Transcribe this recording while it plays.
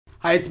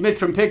Hi, it's Mitch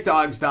from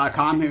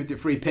Pickdawgz.com here with your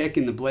free pick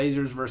in the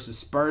Blazers versus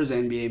Spurs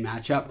NBA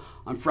matchup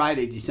on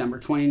Friday, December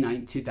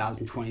 29th,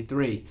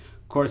 2023.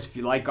 Of course, if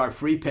you like our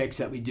free picks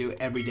that we do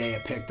every day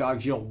at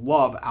Pickdawgz, you'll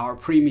love our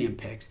premium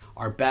picks,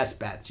 our best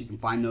bets. You can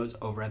find those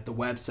over at the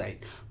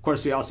website. Of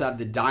course, we also have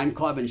the Dime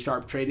Club and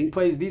Sharp Trading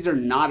Plays. These are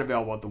not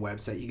available at the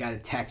website. You got to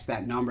text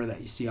that number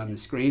that you see on the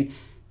screen.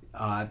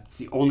 It's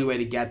the only way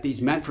to get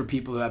these, meant for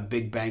people who have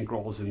big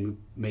bankrolls and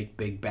make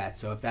big bets.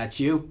 So if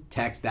that's you,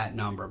 text that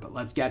number. But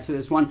let's get to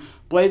this one.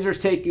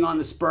 Blazers taking on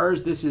the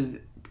Spurs. This is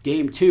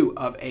game 2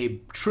 of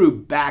a true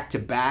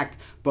back-to-back.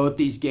 Both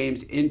these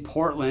games in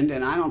Portland,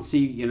 and I don't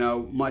see,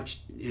 much,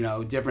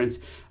 difference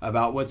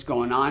about what's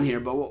going on here.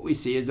 But what we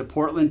see is a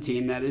Portland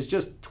team that is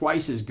just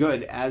twice as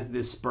good as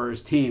this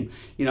Spurs team.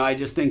 I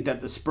just think that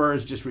the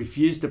Spurs just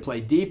refuse to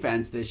play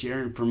defense this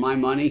year. And for my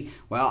money,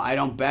 well, I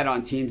don't bet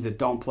on teams that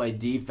don't play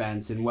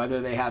defense. And whether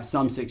they have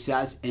some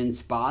success in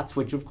spots,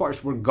 which of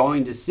course we're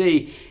going to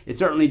see, it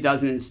certainly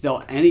doesn't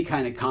instill any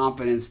kind of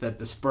confidence that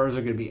the Spurs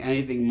are going to be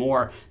anything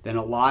more than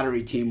a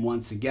lottery team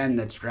once again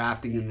that's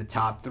drafting in the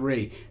top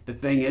 3. The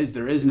thing is,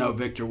 there is no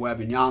Victor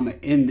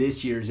Wembanyama in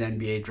this year's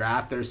NBA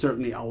draft. There's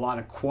certainly a lot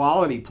of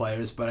quality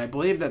players, but I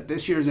believe that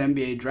this year's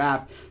NBA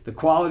draft, the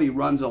quality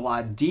runs a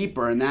lot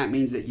deeper, and that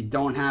means that you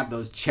don't have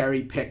those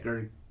cherry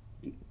picker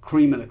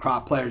cream of the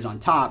crop players on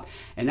top.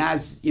 And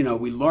as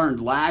we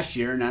learned last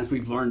year, and as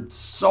we've learned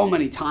so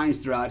many times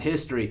throughout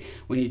history,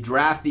 when you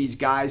draft these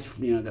guys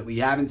that we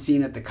haven't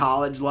seen at the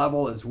college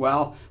level as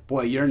well,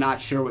 boy, you're not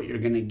sure what you're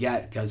going to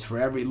get, because for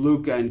every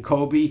Luka and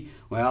Kobe,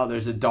 well,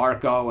 there's a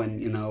Darko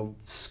and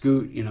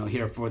Scoot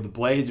here for the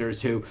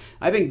Blazers, who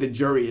I think the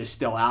jury is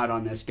still out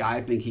on this guy.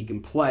 I think he can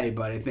play,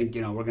 but I think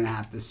we're going to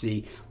have to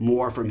see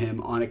more from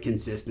him on a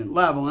consistent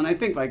level. And I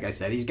think, like I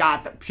said,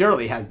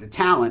 purely has the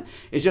talent.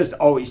 It's just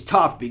always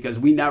tough because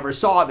we never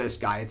saw this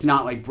guy. It's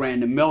not like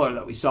Brandon Miller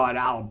that we saw at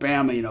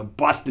Alabama,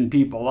 busting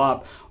people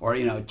up, or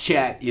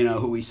Chet,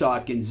 who we saw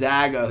at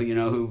Gonzaga,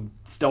 who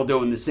still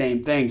doing the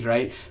same things,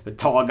 right? The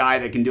tall guy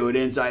that can do it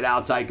inside,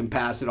 outside, can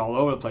pass it all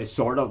over the place,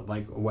 sort of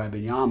like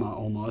Wembanyama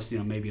almost,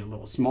 maybe a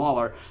little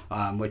smaller,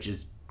 which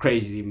is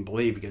crazy to even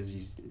believe because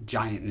he's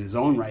giant in his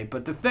own right.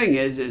 But the thing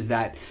is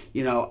that,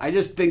 I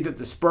just think that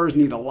the Spurs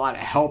need a lot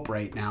of help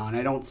right now, and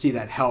I don't see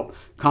that help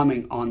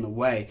coming on the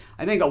way.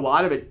 I think a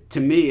lot of it,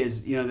 to me,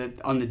 is, that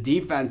on the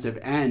defensive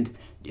end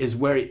is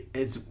where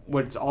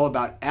it's all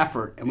about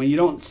effort. And when you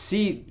don't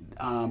see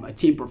a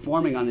team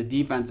performing on the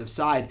defensive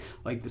side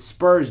like the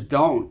Spurs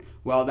don't,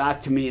 well, that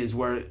to me is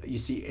where you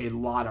see a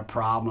lot of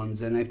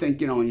problems. And I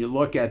think when you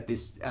look at the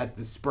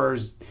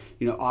Spurs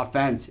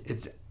offense,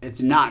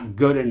 it's not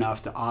good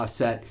enough to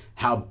offset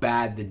how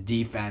bad the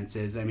defense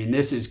is. I mean,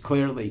 this is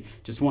clearly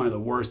just one of the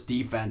worst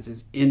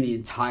defenses in the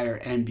entire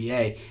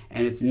NBA,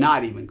 and it's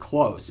not even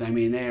close. I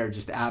mean, they are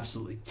just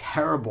absolutely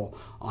terrible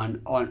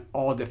on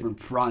all different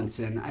fronts.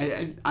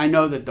 And I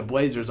know that the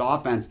Blazers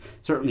offense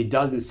certainly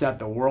doesn't set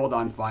the world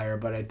on fire,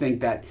 but I think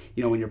that,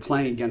 when you're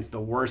playing against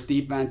the worst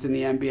defense in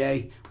the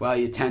NBA, well,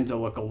 you tend to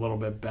look a little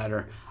bit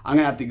better. I'm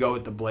going to have to go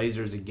with the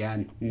Blazers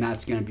again, and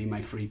that's going to be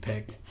my free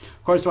pick.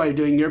 Of course, while you're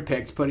doing your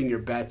picks, putting your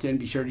bets in,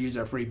 be sure to use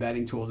our free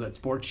betting tools at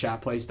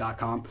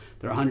sportschatplace.com.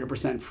 They're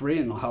 100% free,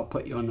 and they'll help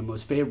put you on the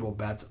most favorable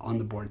bets on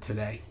the board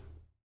today.